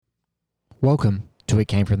Welcome to It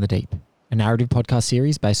Came From the Deep, a narrative podcast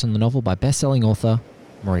series based on the novel by best-selling author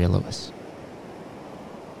Maria Lewis.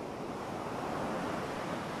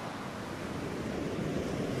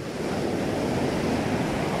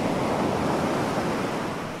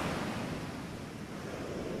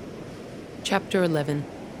 Chapter 11.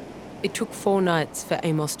 It took 4 nights for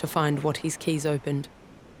Amos to find what his keys opened.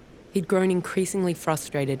 He'd grown increasingly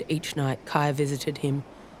frustrated each night Kaya visited him,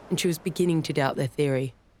 and she was beginning to doubt their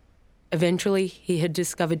theory. Eventually, he had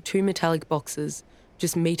discovered 2 metallic boxes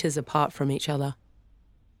just meters apart from each other.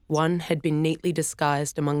 One had been neatly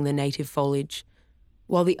disguised among the native foliage,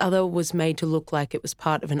 while the other was made to look like it was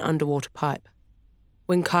part of an underwater pipe.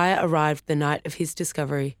 When Kaya arrived the night of his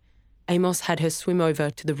discovery, Amos had her swim over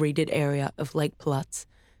to the reeded area of Lake Palutz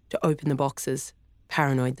to open the boxes,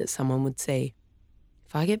 paranoid that someone would see.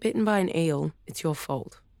 "If I get bitten by an eel, it's your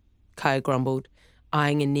fault," Kaya grumbled,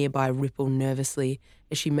 eyeing a nearby ripple nervously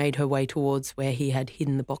as she made her way towards where he had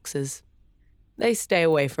hidden the boxes. "They stay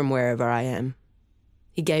away from wherever I am."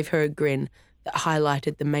 He gave her a grin that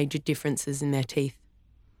highlighted the major differences in their teeth.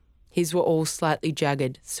 His were all slightly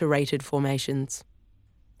jagged, serrated formations.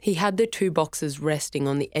 He had the 2 boxes resting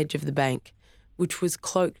on the edge of the bank, which was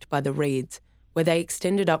cloaked by the reeds, where they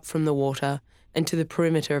extended up from the water and to the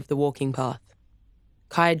perimeter of the walking path.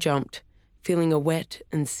 Kaya jumped, feeling a wet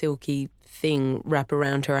and silky thing wrap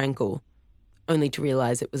around her ankle, only to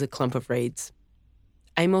realise it was a clump of reeds.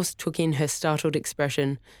 Amos took in her startled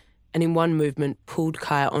expression and in one movement pulled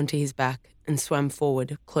Kaya onto his back and swam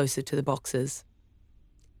forward closer to the boxes.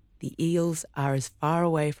 "The eels are as far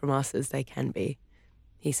away from us as they can be,"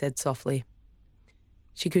 he said softly.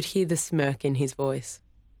 She could hear the smirk in his voice.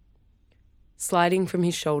 Sliding from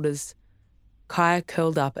his shoulders, Kaya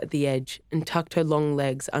curled up at the edge and tucked her long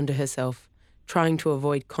legs under herself, trying to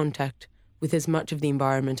avoid contact with as much of the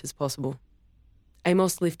environment as possible.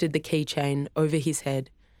 Amos lifted the keychain over his head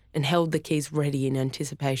and held the keys ready in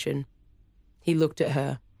anticipation. He looked at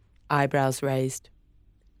her, eyebrows raised.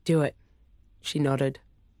 "Do it," she nodded.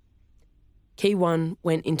 Key 1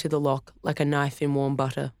 went into the lock like a knife in warm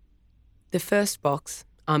butter. The first box,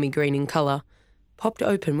 army green in colour, popped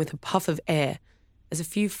open with a puff of air as a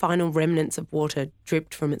few final remnants of water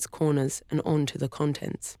dripped from its corners and onto the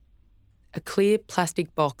contents. A clear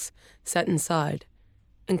plastic box sat inside,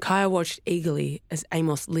 and Kaya watched eagerly as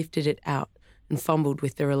Amos lifted it out and fumbled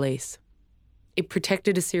with the release. It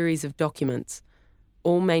protected a series of documents,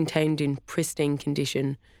 all maintained in pristine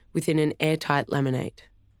condition within an airtight laminate.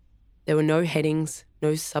 There were no headings,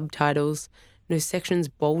 no subtitles, no sections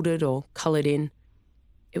bolded or coloured in.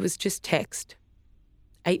 It was just text.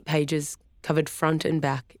 8 pages covered front and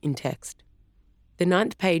back in text. The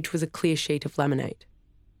 9th page was a clear sheet of laminate.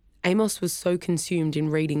 Amos was so consumed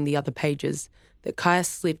in reading the other pages that Kaya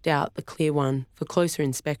slipped out the clear one for closer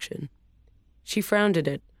inspection. She frowned at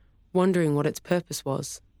it, wondering what its purpose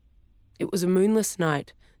was. It was a moonless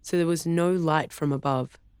night, so there was no light from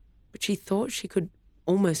above, but she thought she could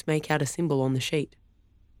almost make out a symbol on the sheet.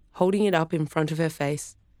 Holding it up in front of her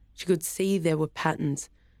face, she could see there were patterns,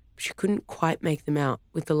 but she couldn't quite make them out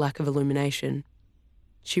with the lack of illumination.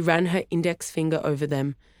 She ran her index finger over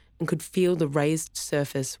them and could feel the raised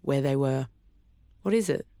surface where they were. "What is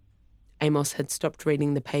it?" Amos had stopped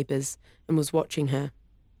reading the papers and was watching her.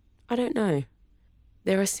 "I don't know.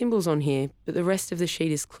 There are symbols on here, but the rest of the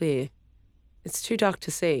sheet is clear. It's too dark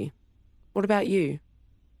to see. What about you?"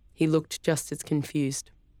 He looked just as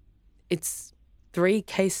confused. "It's 3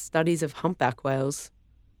 case studies of humpback whales,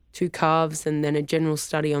 2 calves, and then a general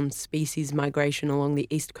study on species migration along the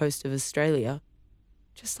east coast of Australia.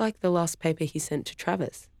 Just like the last paper he sent to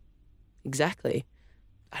Travis." "Exactly.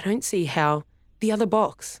 I don't see how—" "The other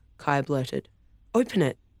box," Kaya blurted. "Open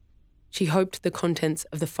it." She hoped the contents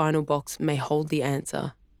of the final box may hold the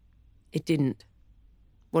answer. It didn't.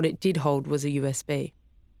 What it did hold was a USB.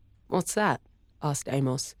 "What's that?" asked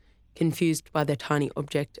Amos, confused by the tiny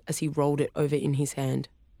object as he rolled it over in his hand.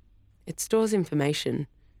 "It stores information.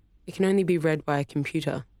 It can only be read by a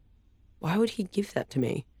computer." "Why would he give that to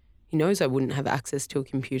me? He knows I wouldn't have access to a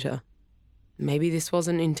computer." "Maybe this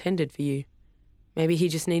wasn't intended for you. Maybe he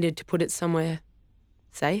just needed to put it somewhere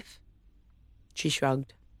safe?" She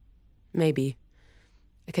shrugged. "Maybe.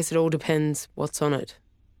 I guess it all depends what's on it."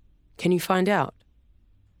 "Can you find out?"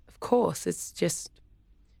 "Of course, it's just—"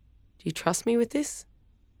 "Do you trust me with this?"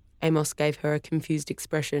 Amos gave her a confused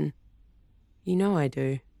expression. "You know I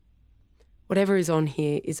do. Whatever is on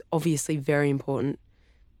here is obviously very important.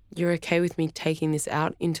 You're okay with me taking this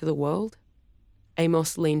out into the world?"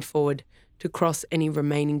 Amos leaned forward to cross any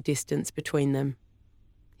remaining distance between them.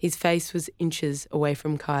 His face was inches away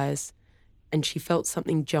from Kaya's, and she felt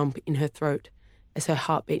something jump in her throat as her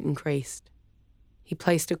heartbeat increased. He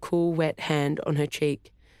placed a cool, wet hand on her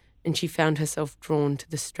cheek, and she found herself drawn to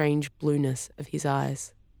the strange blueness of his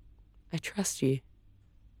eyes. "I trust you,"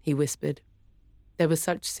 he whispered. They were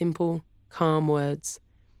such simple, calm words.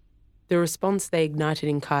 The response they ignited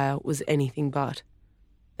in Kaya was anything but.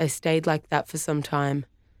 They stayed like that for some time,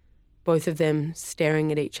 both of them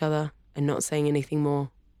staring at each other and not saying anything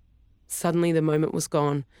more. Suddenly the moment was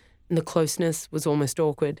gone, and the closeness was almost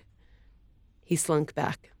awkward. He slunk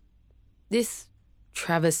back. This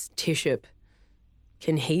Travis Tishop,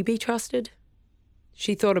 can he be trusted?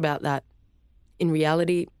 She thought about that. In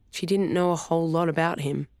reality, she didn't know a whole lot about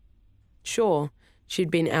him. Sure, she'd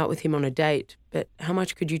been out with him on a date, but how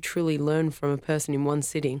much could you truly learn from a person in one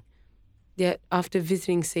sitting? Yet, after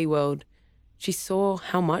visiting SeaWorld, she saw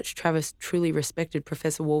how much Travis truly respected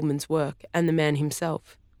Professor Waldman's work and the man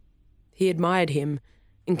himself. He admired him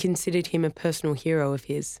and considered him a personal hero of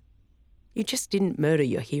his. You just didn't murder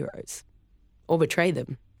your heroes. Or betray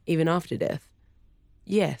them, even after death.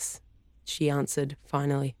 "Yes," she answered,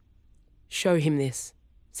 finally. "Show him this,"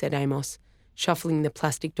 said Amos, shuffling the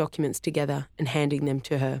plastic documents together and handing them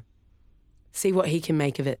to her. "See what he can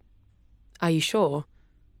make of it." "Are you sure?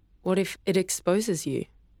 What if it exposes you?"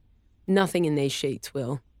 "Nothing in these sheets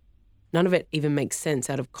will. None of it even makes sense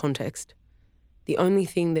out of context. The only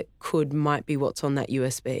thing that could might be what's on that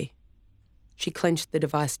USB." She clenched the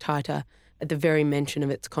device tighter at the very mention of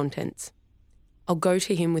its contents. "I'll go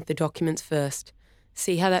to him with the documents first,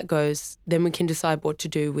 see how that goes, then we can decide what to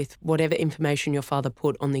do with whatever information your father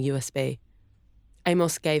put on the USB."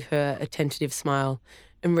 Amos gave her a tentative smile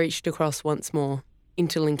and reached across once more,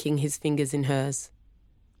 interlinking his fingers in hers.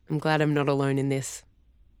 "I'm glad I'm not alone in this."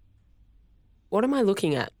 "What am I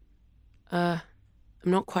looking at?" I'm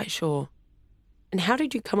not quite sure." "And how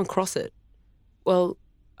did you come across it?" "Well,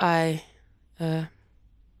 I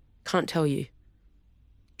can't tell you."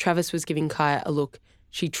 Travis was giving Kaya a look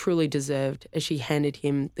she truly deserved as she handed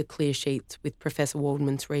him the clear sheets with Professor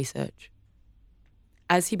Waldman's research.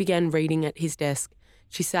 As he began reading at his desk,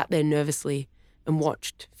 she sat there nervously and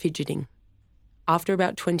watched, fidgeting. After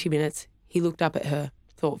about 20 minutes, he looked up at her,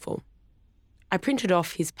 thoughtful. "I printed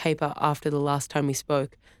off his paper after the last time we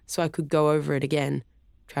spoke so I could go over it again,"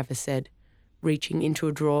 Travis said, reaching into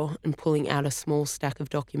a drawer and pulling out a small stack of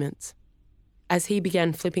documents. As he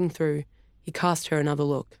began flipping through, he cast her another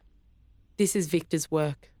look. "This is Victor's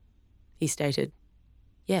work," he stated.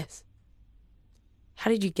 "Yes." "How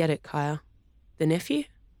did you get it, Kaya? The nephew?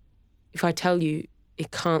 If I tell you,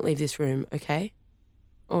 it can't leave this room, okay?"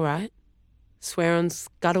 "All right. Swear on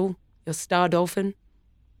Scuttle, your star dolphin?"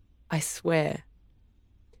 "I swear."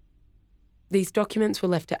 These documents were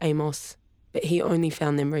left to Amos, but he only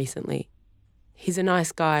found them recently. He's a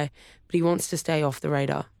nice guy, but he wants to stay off the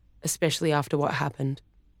radar, especially after what happened.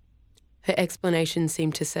 Her explanation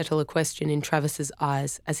seemed to settle a question in Travis's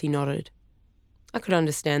eyes as he nodded. "I could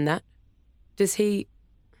understand that. Does he...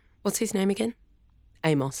 What's his name again?"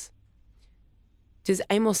 "Amos." "Does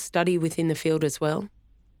Amos study within the field as well?"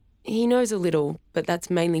 "He knows a little, but that's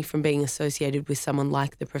mainly from being associated with someone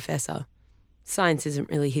like the professor. Science isn't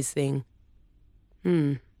really his thing."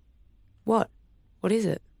 What? What is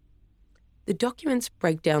it?" The documents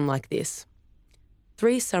break down like this.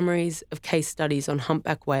 3 summaries of case studies on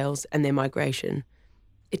humpback whales and their migration.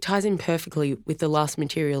 It ties in perfectly with the last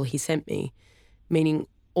material he sent me, meaning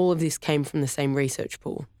all of this came from the same research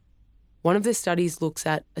pool. One of the studies looks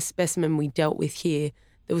at a specimen we dealt with here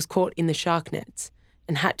that was caught in the shark nets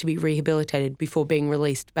and had to be rehabilitated before being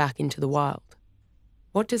released back into the wild.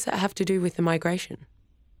 What does that have to do with the migration?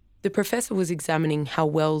 The professor was examining how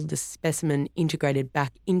well the specimen integrated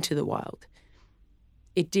back into the wild.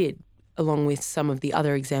 It did, along with some of the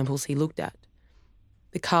other examples he looked at.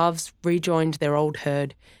 The calves rejoined their old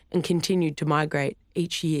herd and continued to migrate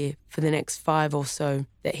each year for the next 5 or so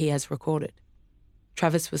that he has recorded.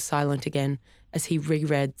 Travis was silent again as he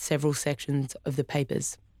reread several sections of the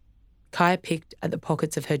papers. Kaya picked at the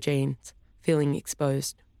pockets of her jeans, feeling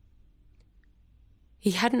exposed.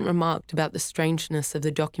 He hadn't remarked about the strangeness of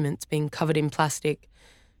the documents being covered in plastic,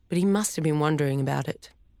 but he must have been wondering about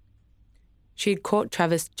it. She had caught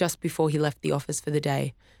Travis just before he left the office for the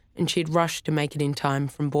day, and she had rushed to make it in time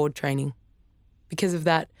from board training. Because of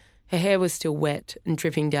that, her hair was still wet and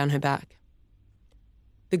dripping down her back.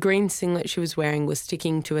 The green singlet she was wearing was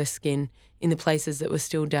sticking to her skin in the places that were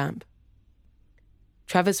still damp.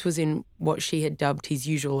 Travis was in what she had dubbed his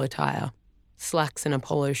usual attire, slacks and a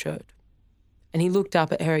polo shirt. And he looked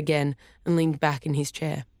up at her again and leaned back in his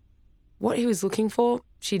chair. What he was looking for,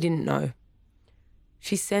 she didn't know.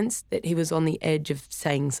 She sensed that he was on the edge of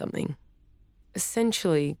saying something.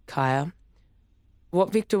 "Essentially, Kaya,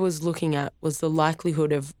 What Victor was looking at was the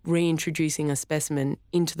likelihood of reintroducing a specimen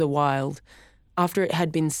into the wild after it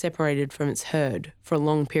had been separated from its herd for a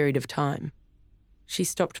long period of time. She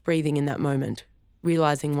stopped breathing in that moment,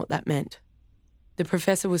 realising what that meant. The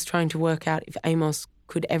professor was trying to work out if Amos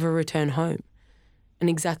could ever return home, and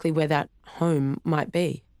exactly where that home might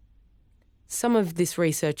be. Some of this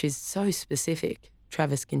research is so specific,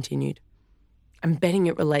 Travis continued. I'm betting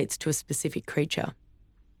it relates to a specific creature.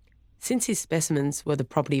 Since his specimens were the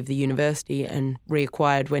property of the university and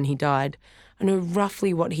reacquired when he died, I know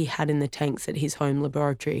roughly what he had in the tanks at his home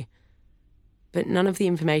laboratory. But none of the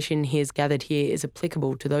information he has gathered here is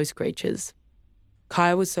applicable to those creatures.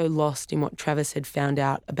 Kaya was so lost in what Travis had found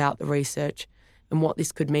out about the research and what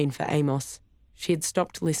this could mean for Amos, she had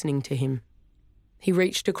stopped listening to him. He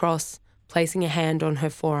reached across, placing a hand on her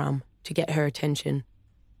forearm to get her attention.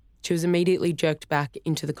 She was immediately jerked back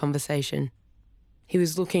into the conversation. He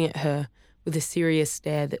was looking at her with a serious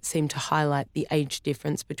stare that seemed to highlight the age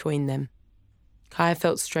difference between them. Kaya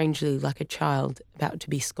felt strangely like a child about to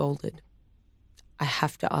be scolded. I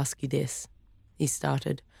have to ask you this, he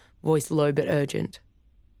started, voice low but urgent.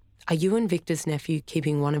 Are you and Victor's nephew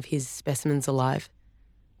keeping one of his specimens alive?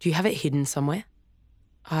 Do you have it hidden somewhere?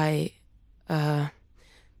 I know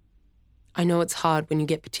it's hard when you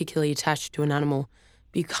get particularly attached to an animal,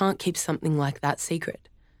 but you can't keep something like that secret,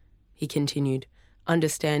 he continued,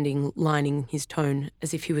 understanding lining his tone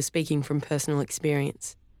as if he was speaking from personal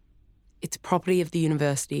experience. It's property of the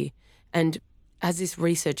university, and as this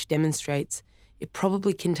research demonstrates, it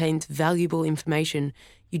probably contains valuable information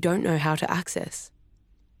you don't know how to access.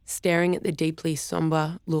 Staring at the deeply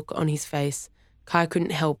sombre look on his face, Kaya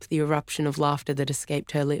couldn't help the eruption of laughter that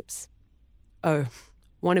escaped her lips. Oh,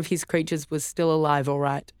 one of his creatures was still alive, all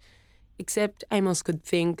right. Except Amos could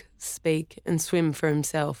think, speak, and swim for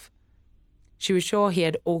himself. She was sure he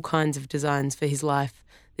had all kinds of designs for his life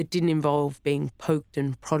that didn't involve being poked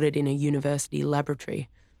and prodded in a university laboratory.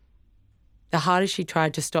 The harder she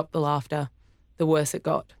tried to stop the laughter, the worse it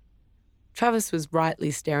got. Travis was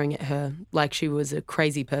rightly staring at her like she was a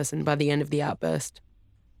crazy person by the end of the outburst.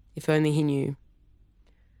 If only he knew.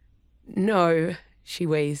 No, she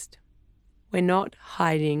wheezed. We're not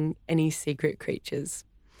hiding any secret creatures.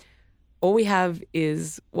 All we have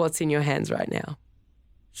is what's in your hands right now.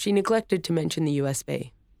 She neglected to mention the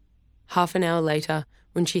USB. Half an hour later,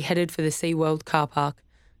 when she headed for the SeaWorld car park,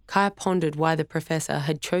 Kaya pondered why the professor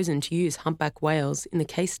had chosen to use humpback whales in the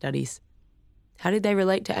case studies. How did they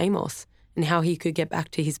relate to Amos and how he could get back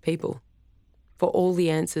to his people? For all the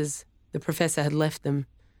answers the professor had left them,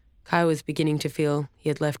 Kaya was beginning to feel he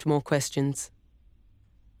had left more questions.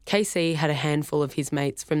 KC had a handful of his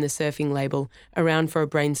mates from the surfing label around for a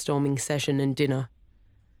brainstorming session and dinner.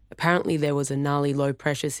 Apparently there was a gnarly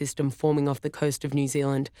low-pressure system forming off the coast of New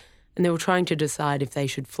Zealand, and they were trying to decide if they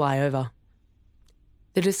should fly over.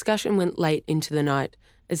 The discussion went late into the night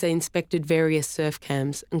as they inspected various surf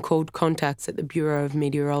cams and called contacts at the Bureau of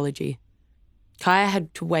Meteorology. Kaya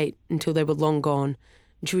had to wait until they were long gone,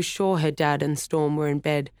 and she was sure her dad and Storm were in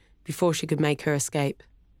bed before she could make her escape.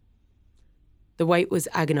 The wait was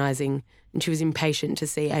agonising, and she was impatient to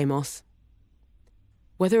see Amos.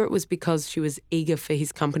 Whether it was because she was eager for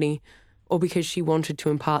his company or because she wanted to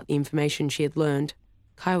impart the information she had learned,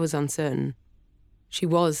 Kaya was uncertain. She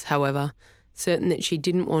was, however, certain that she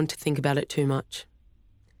didn't want to think about it too much.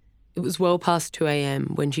 It was well past 2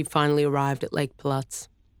 a.m. when she finally arrived at Lake Palutz.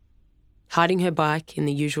 Hiding her bike in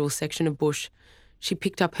the usual section of bush, she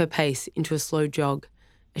picked up her pace into a slow jog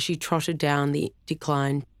as she trotted down the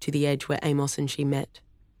decline to the edge where Amos and she met.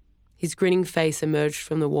 His grinning face emerged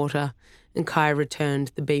from the water, and Kaya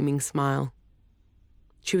returned the beaming smile.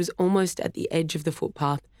 She was almost at the edge of the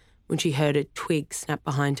footpath when she heard a twig snap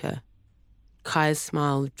behind her. Kaya's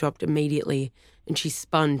smile dropped immediately, and she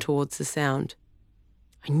spun towards the sound.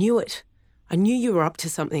 I knew it. I knew you were up to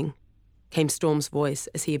something, came Storm's voice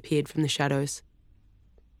as he appeared from the shadows.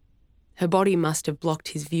 Her body must have blocked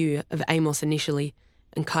his view of Amos initially,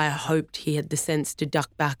 and Kaya hoped he had the sense to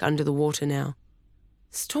duck back under the water now.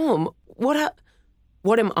 Storm,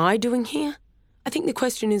 what am I doing here? I think the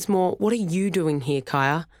question is more, what are you doing here,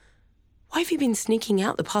 Kaya? Why have you been sneaking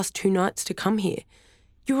out the past 2 nights to come here?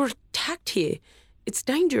 You were attacked here. It's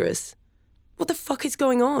dangerous. What the fuck is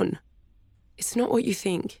going on? It's not what you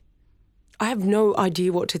think. I have no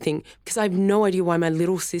idea what to think because I have no idea why my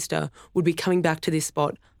little sister would be coming back to this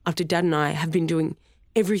spot after Dad and I have been doing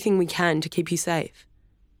everything we can to keep you safe.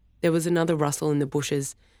 There was another rustle in the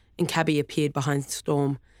bushes, and Cabby appeared behind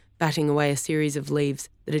Storm, batting away a series of leaves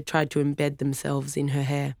that had tried to embed themselves in her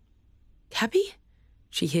hair. Cabby?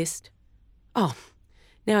 She hissed. Oh,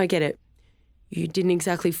 now I get it. You didn't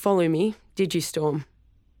exactly follow me, did you, Storm?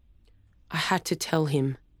 I had to tell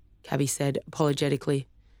him, Cabby said apologetically.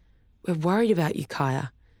 We're worried about you,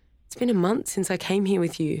 Kaya. It's been a month since I came here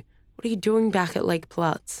with you. What are you doing back at Lake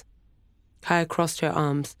Platz? Kaya crossed her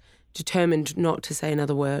arms, determined not to say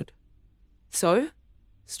another word. So?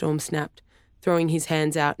 Storm snapped, throwing his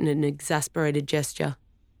hands out in an exasperated gesture.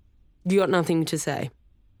 You got nothing to say.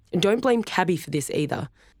 And don't blame Cabby for this either.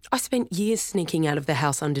 I spent years sneaking out of the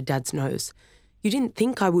house under Dad's nose. You didn't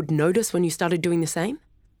think I would notice when you started doing the same?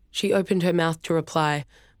 She opened her mouth to reply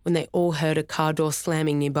when they all heard a car door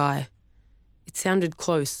slamming nearby. It sounded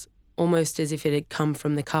close, almost as if it had come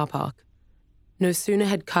from the car park. No sooner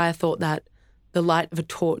had Kaya thought that, the light of a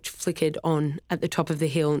torch flickered on at the top of the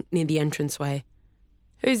hill near the entranceway.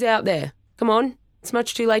 Who's out there? Come on, it's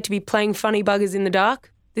much too late to be playing funny buggers in the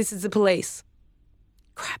dark. This is the police.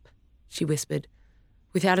 Crap, she whispered.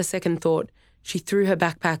 Without a second thought, she threw her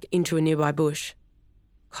backpack into a nearby bush.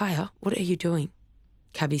 Kaya, what are you doing?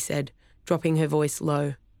 Cabby said, dropping her voice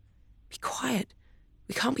low. Be quiet.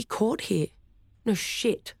 We can't be caught here. No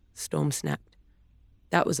shit, Storm snapped.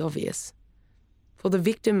 That was obvious. For the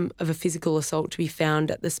victim of a physical assault to be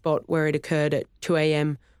found at the spot where it occurred at 2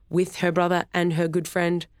 a.m. with her brother and her good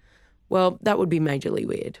friend, well, that would be majorly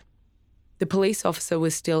weird. The police officer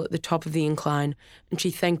was still at the top of the incline, and she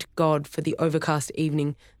thanked God for the overcast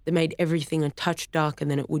evening that made everything a touch darker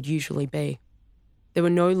than it would usually be. There were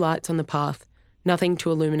no lights on the path, nothing to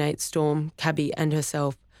illuminate Storm, Cabby and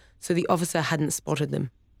herself, so the officer hadn't spotted them.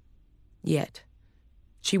 Yet.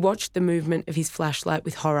 She watched the movement of his flashlight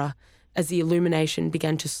with horror as the illumination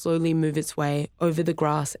began to slowly move its way over the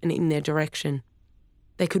grass and in their direction.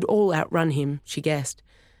 They could all outrun him, she guessed,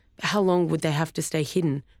 but how long would they have to stay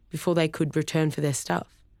hidden before they could return for their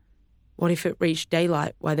stuff? What if it reached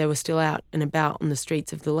daylight while they were still out and about on the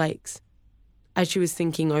streets of the lakes? As she was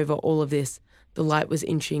thinking over all of this, the light was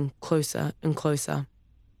inching closer and closer.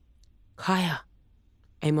 Kaya.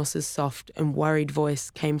 Amos's soft and worried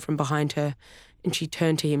voice came from behind her, and she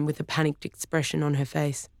turned to him with a panicked expression on her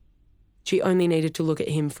face. She only needed to look at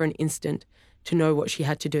him for an instant to know what she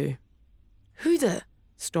had to do. Who the?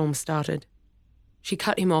 Storm started. She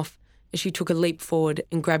cut him off as she took a leap forward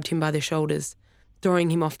and grabbed him by the shoulders,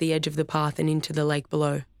 throwing him off the edge of the path and into the lake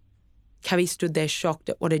below. Cabby stood there shocked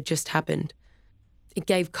at what had just happened. It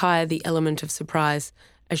gave Kaya the element of surprise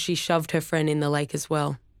as she shoved her friend in the lake as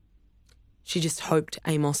well. She just hoped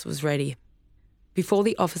Amos was ready. Before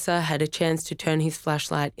the officer had a chance to turn his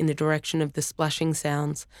flashlight in the direction of the splashing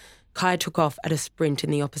sounds, Kaya took off at a sprint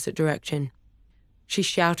in the opposite direction. She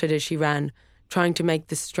shouted as she ran, trying to make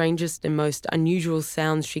the strangest and most unusual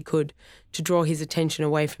sounds she could to draw his attention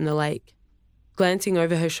away from the lake. Glancing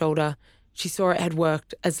over her shoulder, she saw it had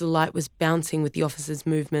worked as the light was bouncing with the officer's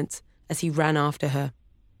movements as he ran after her.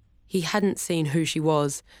 He hadn't seen who she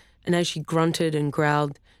was, and as she grunted and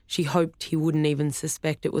growled, she hoped he wouldn't even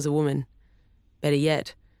suspect it was a woman. Better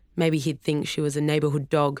yet, maybe he'd think she was a neighbourhood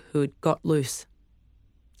dog who had got loose.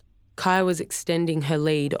 Kaya was extending her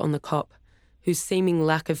lead on the cop, whose seeming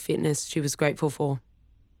lack of fitness she was grateful for.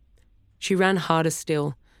 She ran harder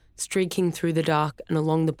still, streaking through the dark and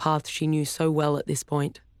along the path she knew so well at this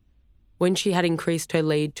point. When she had increased her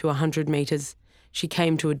lead to 100 metres, she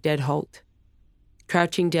came to a dead halt.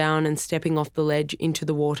 Crouching down and stepping off the ledge into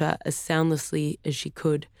the water as soundlessly as she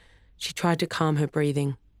could, she tried to calm her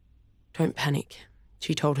breathing. Don't panic,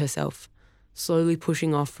 she told herself, slowly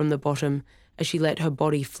pushing off from the bottom as she let her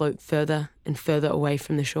body float further and further away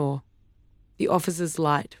from the shore. The officer's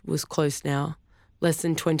light was close now, less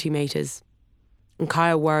than 20 metres, and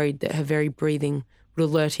Kaya worried that her very breathing would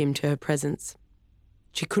alert him to her presence.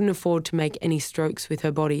 She couldn't afford to make any strokes with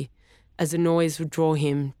her body, as the noise would draw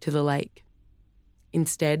him to the lake.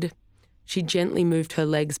 Instead, she gently moved her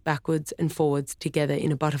legs backwards and forwards together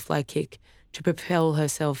in a butterfly kick to propel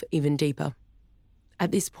herself even deeper.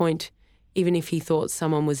 At this point, even if he thought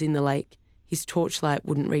someone was in the lake, his torchlight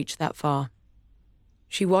wouldn't reach that far.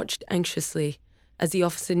 She watched anxiously as the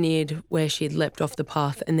officer neared where she had leapt off the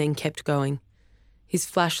path and then kept going. His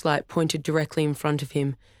flashlight pointed directly in front of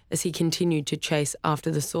him as he continued to chase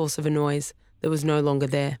after the source of a noise that was no longer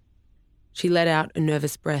there. She let out a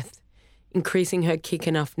nervous breath, increasing her kick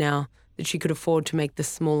enough now that she could afford to make the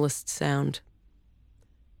smallest sound.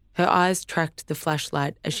 Her eyes tracked the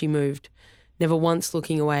flashlight as she moved, never once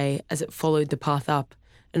looking away as it followed the path up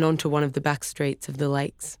and onto one of the back streets of the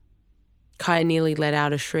lakes. Kaya nearly let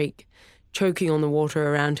out a shriek, choking on the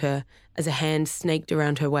water around her as a hand snaked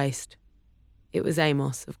around her waist. It was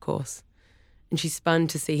Amos, of course, and she spun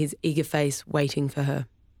to see his eager face waiting for her.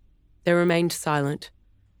 They remained silent,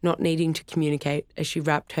 not needing to communicate as she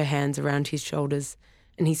wrapped her hands around his shoulders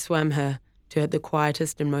and he swam her, to the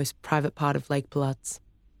quietest and most private part of Lake Palutz.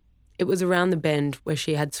 It was around the bend where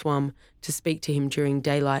she had swum to speak to him during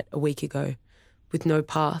daylight a week ago, with no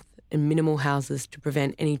path and minimal houses to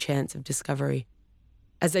prevent any chance of discovery.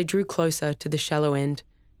 As they drew closer to the shallow end,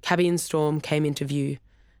 Cabby and Storm came into view,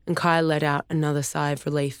 and Kaya let out another sigh of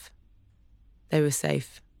relief. They were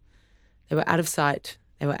safe. They were out of sight.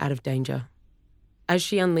 They were out of danger. As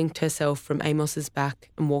she unlinked herself from Amos's back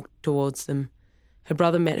and walked towards them, her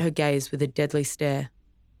brother met her gaze with a deadly stare.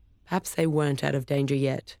 Perhaps they weren't out of danger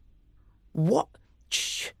yet. What?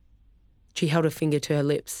 Shh. She held a finger to her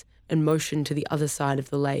lips and motioned to the other side of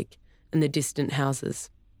the lake and the distant houses.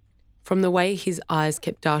 From the way his eyes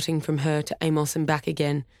kept darting from her to Amos and back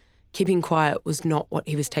again, keeping quiet was not what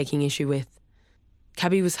he was taking issue with.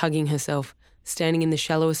 Cabby was hugging herself, standing in the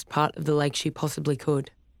shallowest part of the lake she possibly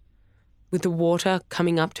could. With the water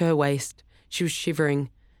coming up to her waist, she was shivering,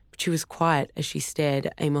 but she was quiet as she stared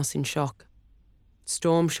at Amos in shock.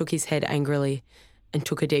 Storm shook his head angrily and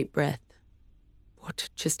took a deep breath. What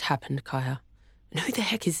just happened, Kaya? And who the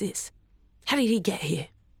heck is this? How did he get here?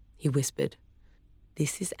 He whispered.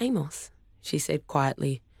 This is Amos, she said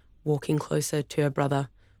quietly, walking closer to her brother,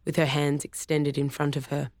 with her hands extended in front of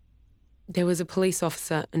her. There was a police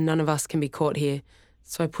officer and none of us can be caught here,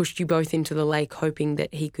 so I pushed you both into the lake hoping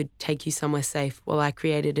that he could take you somewhere safe while I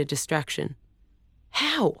created a distraction.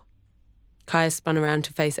 How? Kaya spun around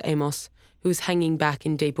to face Amos, who was hanging back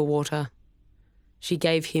in deeper water. She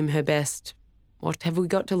gave him her best, what have we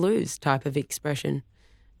got to lose type of expression,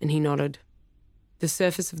 and he nodded. The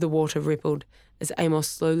surface of the water rippled as Amos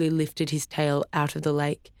slowly lifted his tail out of the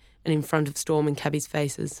lake and in front of Storm and Cabby's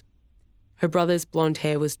faces. Her brother's blonde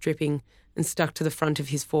hair was dripping and stuck to the front of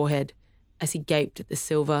his forehead as he gaped at the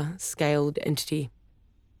silver, scaled entity.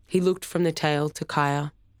 He looked from the tail to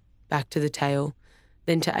Kaya, back to the tail,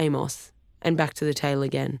 then to Amos, and back to the tail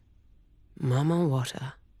again. Mama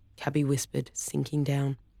water, Cabby whispered, sinking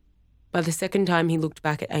down. By the second time he looked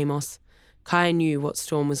back at Amos, Kaya knew what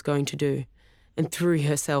Storm was going to do and threw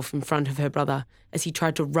herself in front of her brother as he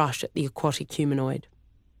tried to rush at the aquatic humanoid.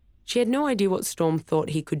 She had no idea what Storm thought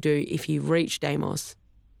he could do if he reached Amos.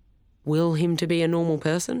 Will him to be a normal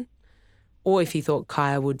person? Or if he thought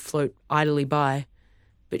Kaya would float idly by,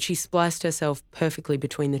 but she spliced herself perfectly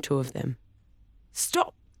between the two of them.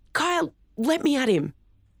 Stop! Kaya, let me at him!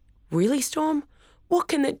 Really, Storm? What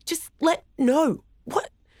can that... No! What?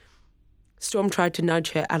 Storm tried to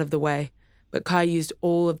nudge her out of the way, but Kaya used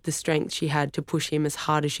all of the strength she had to push him as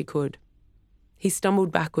hard as she could. He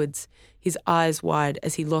stumbled backwards, his eyes wide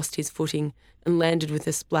as he lost his footing and landed with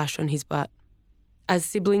a splash on his butt. As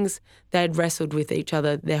siblings, they had wrestled with each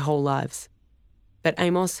other their whole lives. But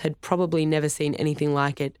Amos had probably never seen anything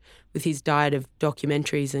like it with his diet of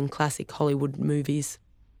documentaries and classic Hollywood movies.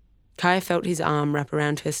 Kaya felt his arm wrap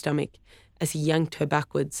around her stomach as he yanked her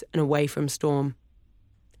backwards and away from Storm.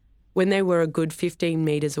 When they were a good 15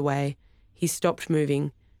 metres away, he stopped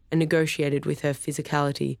moving and negotiated with her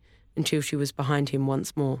physicality until she was behind him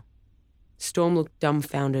once more. Storm looked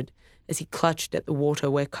dumbfounded as he clutched at the water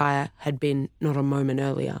where Kaya had been not a moment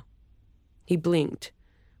earlier. He blinked,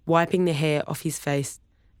 wiping the hair off his face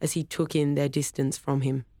as he took in their distance from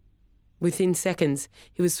him. Within seconds,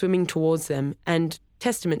 he was swimming towards them and,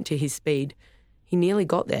 testament to his speed, he nearly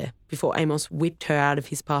got there before Amos whipped her out of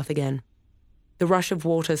his path again. The rush of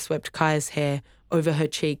water swept Kaya's hair over her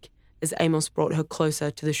cheek as Amos brought her closer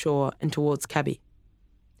to the shore and towards Cabby.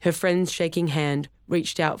 Her friend's shaking hand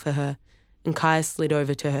reached out for her, and Kaya slid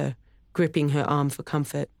over to her, gripping her arm for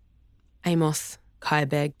comfort. Amos, Kaya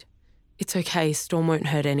begged. It's okay, Storm won't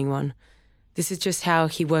hurt anyone. This is just how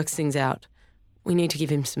he works things out. We need to give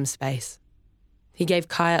him some space. He gave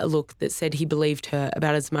Kaya a look that said he believed her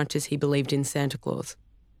about as much as he believed in Santa Claus.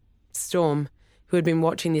 Storm, who had been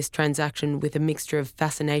watching this transaction with a mixture of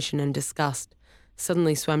fascination and disgust,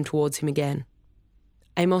 suddenly swam towards him again.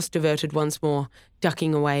 Amos diverted once more,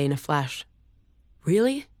 ducking away in a flash.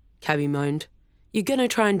 Really? Cabby moaned. You're going to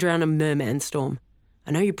try and drown a merman, Storm.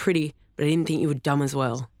 I know you're pretty, but I didn't think you were dumb as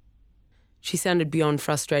well. She sounded beyond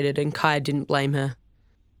frustrated and Kaya didn't blame her.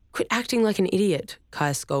 Quit acting like an idiot,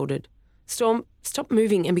 Kaya scolded. Storm, stop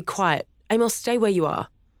moving and be quiet. Amos, stay where you are.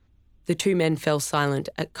 The two men fell silent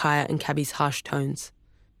at Kaya and Cabby's harsh tones.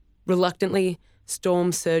 Reluctantly,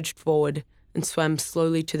 Storm surged forward and swam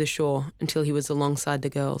slowly to the shore until he was alongside the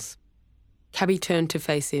girls. Cabby turned to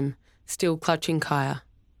face him, still clutching Kaya.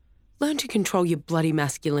 Learn to control your bloody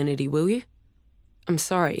masculinity, will you? I'm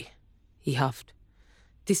sorry, he huffed.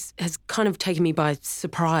 This has kind of taken me by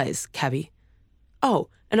surprise, Cabby. Oh,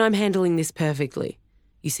 and I'm handling this perfectly.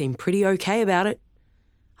 You seem pretty okay about it.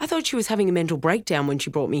 I thought she was having a mental breakdown when she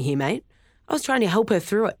brought me here, mate. I was trying to help her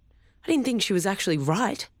through it. I didn't think she was actually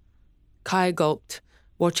right. Kaya gulped,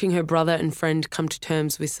 watching her brother and friend come to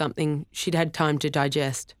terms with something she'd had time to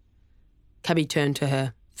digest. Cabby turned to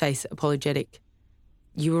her, face apologetic.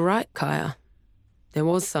 You were right, Kaya. There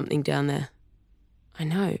was something down there. I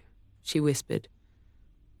know, she whispered.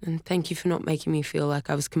 And thank you for not making me feel like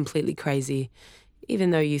I was completely crazy, even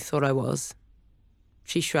though you thought I was.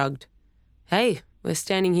 She shrugged. Hey, we're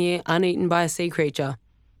standing here uneaten by a sea creature.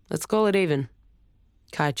 Let's call it even.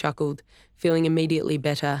 Kaya chuckled, feeling immediately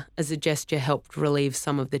better as the gesture helped relieve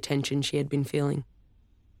some of the tension she had been feeling.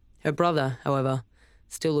 Her brother, however,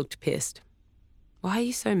 still looked pissed. Why are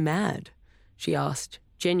you so mad? She asked,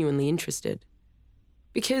 genuinely interested.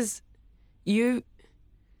 Because you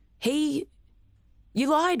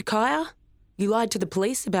lied, Kaya. You lied to the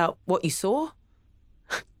police about what you saw?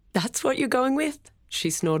 That's what you're going with? She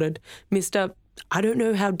snorted. Mr. I don't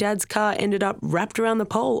know how Dad's car ended up wrapped around the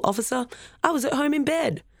pole, officer. I was at home in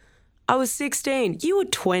bed. I was 16. You were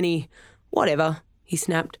 20. Whatever, he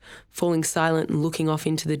snapped, falling silent and looking off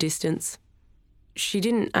into the distance. She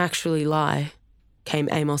didn't actually lie, came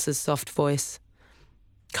Amos's soft voice.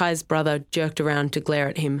 Kaya's brother jerked around to glare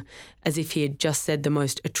at him as if he had just said the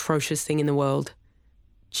most atrocious thing in the world.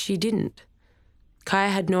 She didn't. Kaya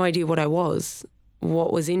had no idea what I was,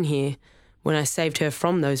 what was in here, when I saved her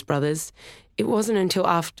from those brothers. It wasn't until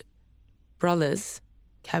after... Brothers?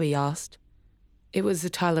 Cabby asked. It was the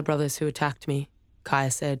Tyler brothers who attacked me,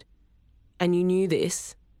 Kaya said. And you knew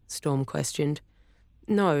this? Storm questioned.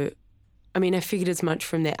 No. I mean, I figured as much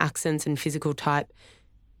from their accents and physical type.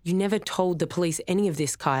 You never told the police any of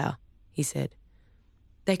this, Kaya, he said.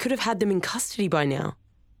 They could have had them in custody by now.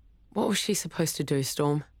 What was she supposed to do,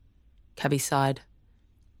 Storm? Cabby sighed.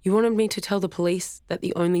 You wanted me to tell the police that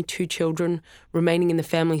the only 2 children remaining in the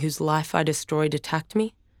family whose life I destroyed attacked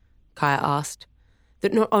me? Kaya asked.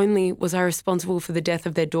 That not only was I responsible for the death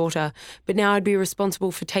of their daughter, but now I'd be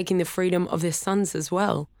responsible for taking the freedom of their sons as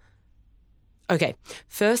well. Okay,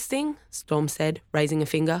 first thing, Storm said, raising a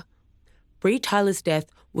finger. Bree Tyler's death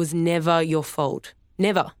was never your fault.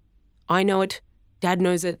 Never. I know it. Dad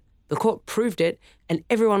knows it. The court proved it, and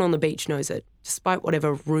everyone on the beach knows it, despite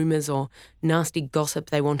whatever rumours or nasty gossip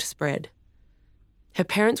they want to spread. Her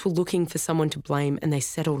parents were looking for someone to blame, and they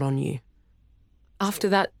settled on you. After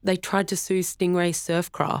that, they tried to sue Stingray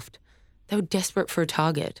Surfcraft. They were desperate for a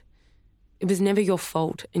target. It was never your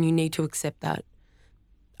fault, and you need to accept that.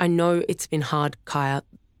 I know it's been hard, Kaya,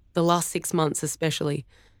 the last 6 months especially,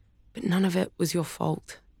 but none of it was your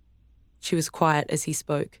fault. She was quiet as he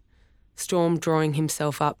spoke, Storm drawing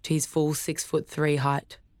himself up to his full 6'3"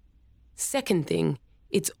 height. Second thing,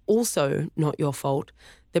 it's also not your fault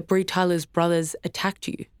that Bree Tyler's brothers attacked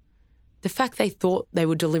you. The fact they thought they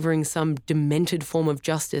were delivering some demented form of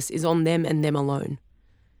justice is on them and them alone.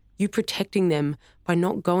 You protecting them by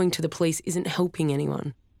not going to the police isn't helping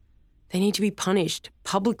anyone. They need to be punished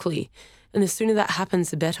publicly, and the sooner that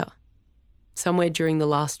happens, the better. Somewhere during the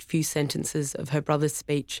last few sentences of her brother's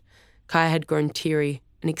speech, Kaya had grown teary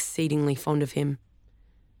and exceedingly fond of him.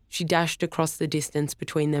 She dashed across the distance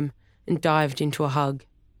between them and dived into a hug.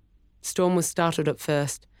 Storm was startled at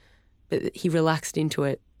first, but he relaxed into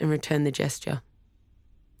it and returned the gesture.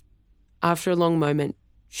 After a long moment,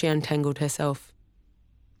 she untangled herself.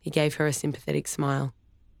 He gave her a sympathetic smile.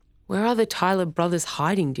 Where are the Tyler brothers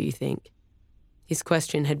hiding, do you think? His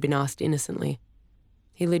question had been asked innocently.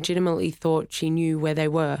 He legitimately thought she knew where they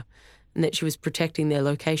were and that she was protecting their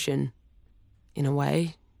location. In a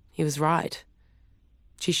way, he was right.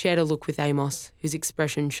 She shared a look with Amos, whose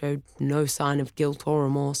expression showed no sign of guilt or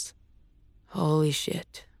remorse. Holy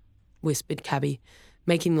shit, whispered Cabby,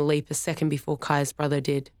 making the leap a second before Kaya's brother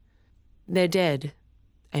did. They're dead,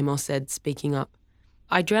 Amos said, speaking up.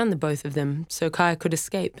 I drowned the both of them so Kaya could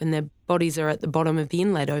escape, and their bodies are at the bottom of the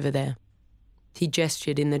inlet over there. He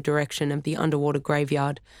gestured in the direction of the underwater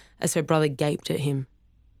graveyard as her brother gaped at him.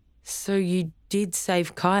 So you did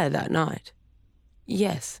save Kaya that night?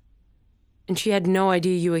 Yes. And she had no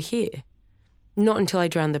idea you were here? Not until I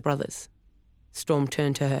drowned the brothers. Storm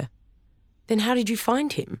turned to her. Then how did you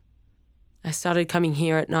find him? I started coming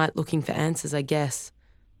here at night looking for answers, I guess.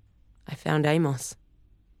 I found Amos.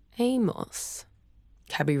 Amos,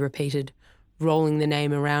 Cabby repeated, rolling the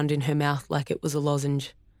name around in her mouth like it was a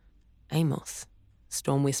lozenge. Amos,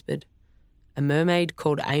 Storm whispered. A mermaid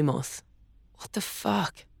called Amos. What the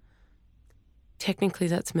fuck? Technically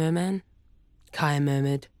that's merman, Kaya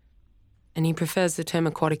murmured, and he prefers the term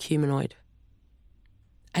aquatic humanoid.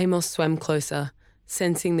 Amos swam closer,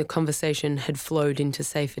 sensing the conversation had flowed into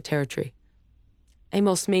safer territory.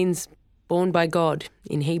 Amos means born by God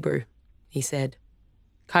in Hebrew, he said.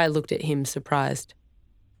 Kaya looked at him, surprised.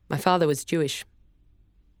 My father was Jewish.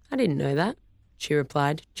 I didn't know that, she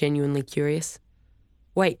replied, genuinely curious.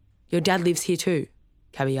 Wait, your dad lives here too?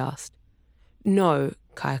 Cabby asked. No,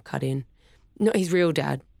 Kaya cut in. Not his real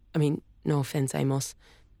dad. I mean, no offence, Amos.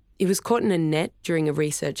 He was caught in a net during a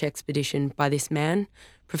research expedition by this man,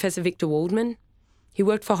 Professor Victor Waldman. He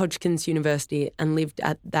worked for Hodgkins University and lived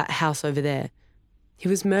at that house over there. He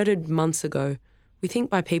was murdered months ago, we think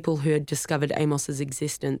by people who had discovered Amos's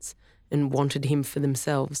existence and wanted him for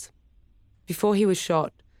themselves. Before he was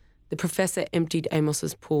shot, the professor emptied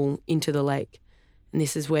Amos's pool into the lake, and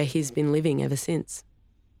this is where he's been living ever since.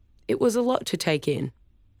 It was a lot to take in.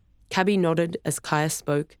 Cabby nodded as Kaya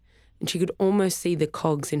spoke, and she could almost see the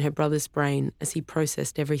cogs in her brother's brain as he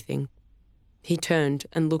processed everything. He turned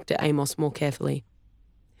and looked at Amos more carefully.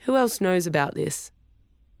 Who else knows about this?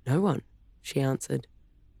 No one, she answered.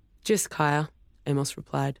 Just Kaya, Amos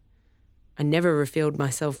replied. I never revealed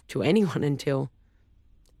myself to anyone until...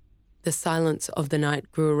 The silence of the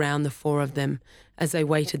night grew around the four of them as they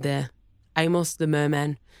waited there, Amos the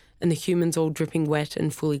merman and the humans all dripping wet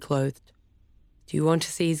and fully clothed. Do you want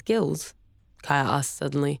to see his gills? Kaya asked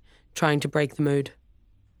suddenly, trying to break the mood.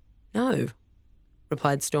 No,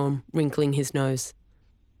 replied Storm, wrinkling his nose.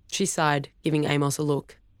 She sighed, giving Amos a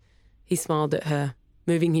look. He smiled at her,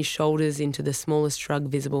 moving his shoulders into the smallest shrug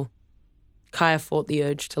visible. Kaya fought the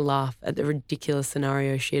urge to laugh at the ridiculous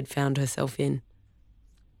scenario she had found herself in.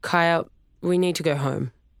 Kaya, we need to go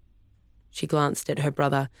home. She glanced at her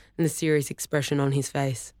brother and the serious expression on his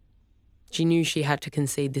face. She knew she had to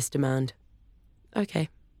concede this demand. Okay.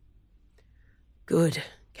 Good,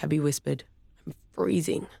 Cabby whispered. I'm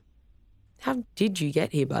freezing. How did you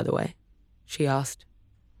get here, by the way? She asked.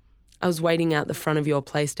 I was waiting out the front of your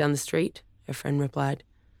place down the street, her friend replied.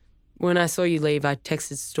 When I saw you leave, I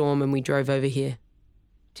texted Storm and we drove over here.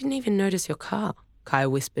 Didn't even notice your car, Kaya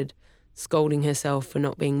whispered, scolding herself for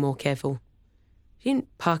not being more careful. You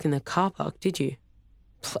didn't park in the car park, did you?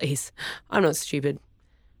 Please, I'm not stupid.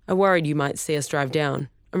 I worried you might see us drive down.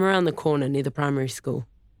 I'm around the corner near the primary school.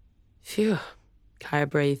 Phew, Kaya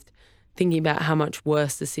breathed, thinking about how much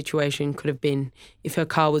worse the situation could have been if her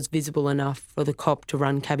car was visible enough for the cop to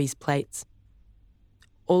run Cabby's plates.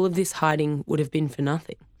 All of this hiding would have been for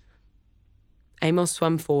nothing. Amos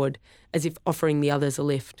swam forward as if offering the others a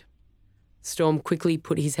lift. Storm quickly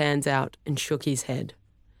put his hands out and shook his head.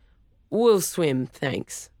 We'll swim,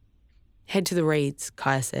 thanks. Head to the reeds,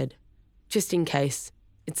 Kaya said. Just in case.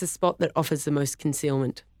 It's the spot that offers the most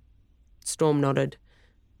concealment. Storm nodded,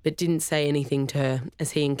 but didn't say anything to her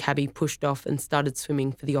as he and Cabby pushed off and started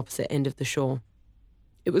swimming for the opposite end of the shore.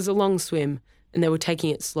 It was a long swim, and they were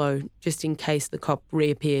taking it slow, just in case the cop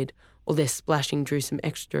reappeared or their splashing drew some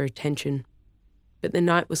extra attention. But the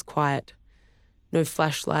night was quiet. No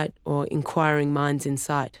flashlight or inquiring minds in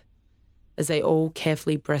sight, as they all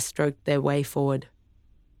carefully breaststroked their way forward.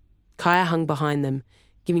 Kaya hung behind them,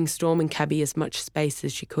 giving Storm and Cabby as much space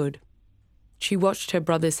as she could. She watched her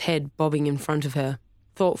brother's head bobbing in front of her,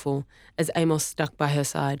 thoughtful, as Amos stuck by her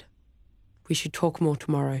side. We should talk more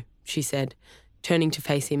tomorrow, she said, turning to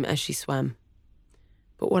face him as she swam.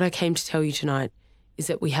 But what I came to tell you tonight is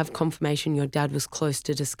that we have confirmation your dad was close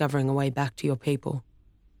to discovering a way back to your people.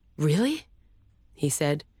 Really? He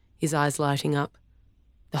said, his eyes lighting up.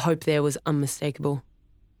 The hope there was unmistakable.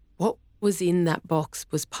 What was in that box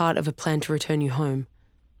was part of a plan to return you home.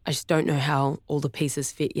 I just don't know how all the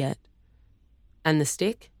pieces fit yet. And the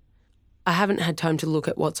stick? I haven't had time to look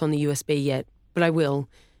at what's on the USB yet, but I will.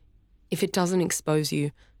 If it doesn't expose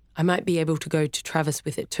you, I might be able to go to Travis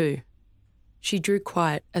with it too. She drew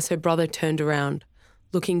quiet as her brother turned around,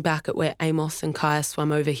 looking back at where Amos and Kaya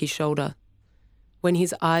swam over his shoulder. When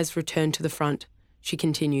his eyes returned to the front, she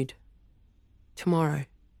continued. Tomorrow,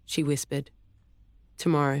 she whispered.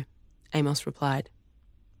 Tomorrow, Amos replied.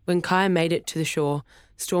 When Kaya made it to the shore,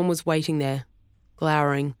 Storm was waiting there,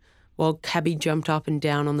 glowering, while Cabby jumped up and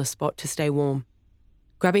down on the spot to stay warm.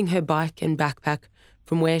 Grabbing her bike and backpack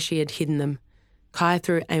from where she had hidden them, Kaya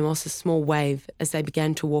threw Amos a small wave as they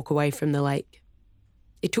began to walk away from the lake.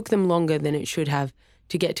 It took them longer than it should have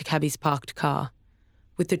to get to Cabby's parked car,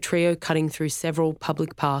 with the trio cutting through several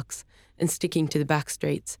public parks and sticking to the back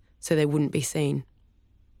streets so they wouldn't be seen.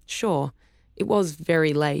 Sure, it was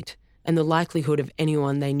very late, and the likelihood of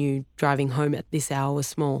anyone they knew driving home at this hour was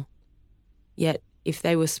small. Yet, if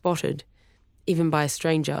they were spotted, even by a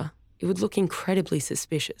stranger, it would look incredibly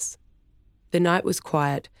suspicious. The night was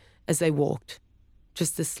quiet as they walked,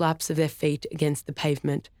 just the slaps of their feet against the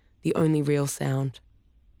pavement, the only real sound.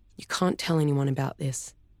 You can't tell anyone about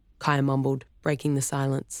this, Kaya mumbled, breaking the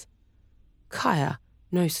silence. Kaya,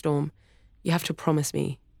 no, Storm. You have to promise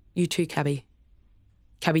me. You too, Cabby.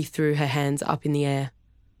 Cabby threw her hands up in the air.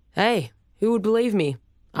 Hey, who would believe me?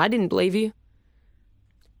 I didn't believe you.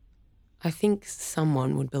 I think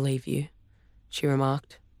someone would believe you, she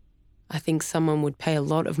remarked. I think someone would pay a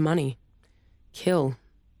lot of money. Kill,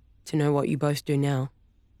 to know what you both do now.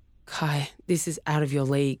 Kai, this is out of your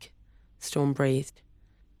league, Storm breathed.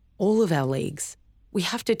 All of our leagues. We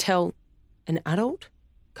have to tell... An adult?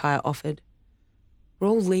 Kaya offered. We're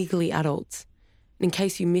all legally adults. And in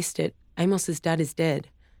case you missed it, Amos's dad is dead.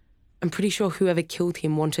 I'm pretty sure whoever killed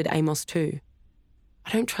him wanted Amos too.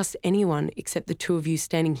 I don't trust anyone except the two of you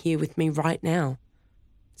standing here with me right now.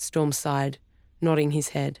 Storm sighed, nodding his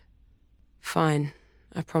head. Fine,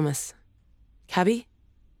 I promise. Cabby?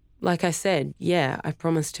 Like I said, yeah, I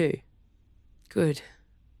promise too. Good,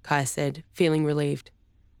 Kaya said, feeling relieved.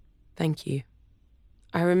 Thank you.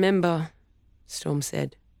 I remember, Storm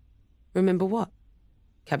said. Remember what?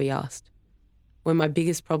 Cabby asked. When my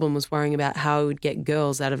biggest problem was worrying about how I would get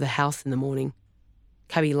girls out of the house in the morning.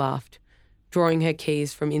 Cabby laughed, drawing her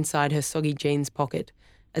keys from inside her soggy jeans pocket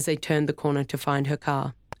as they turned the corner to find her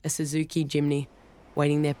car, a Suzuki Jimny,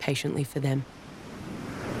 waiting there patiently for them.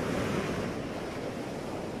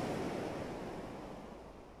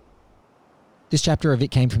 This chapter of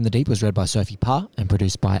It Came From the Deep was read by Sophie Parr and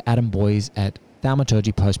produced by Adam Boys at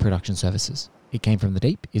Thaumaturgy Post-Production Services. It Came From the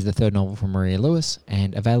Deep is the third novel from Maria Lewis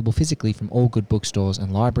and available physically from all good bookstores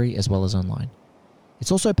and library as well as online.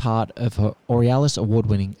 It's also part of her Aurealis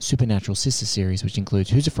award-winning Supernatural Sister series, which includes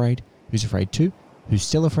Who's Afraid 2, Who's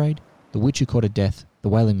Still Afraid, The Witch Who Courted Death, The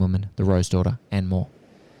Wailing Woman, The Rose Daughter, and more.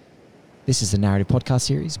 This is a narrative podcast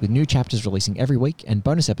series with new chapters releasing every week and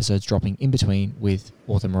bonus episodes dropping in between with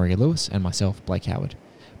author Maria Lewis and myself, Blake Howard,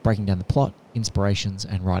 breaking down the plot, inspirations,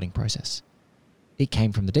 and writing process. It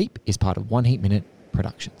Came From the Deep is part of One Heat Minute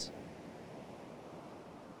Productions.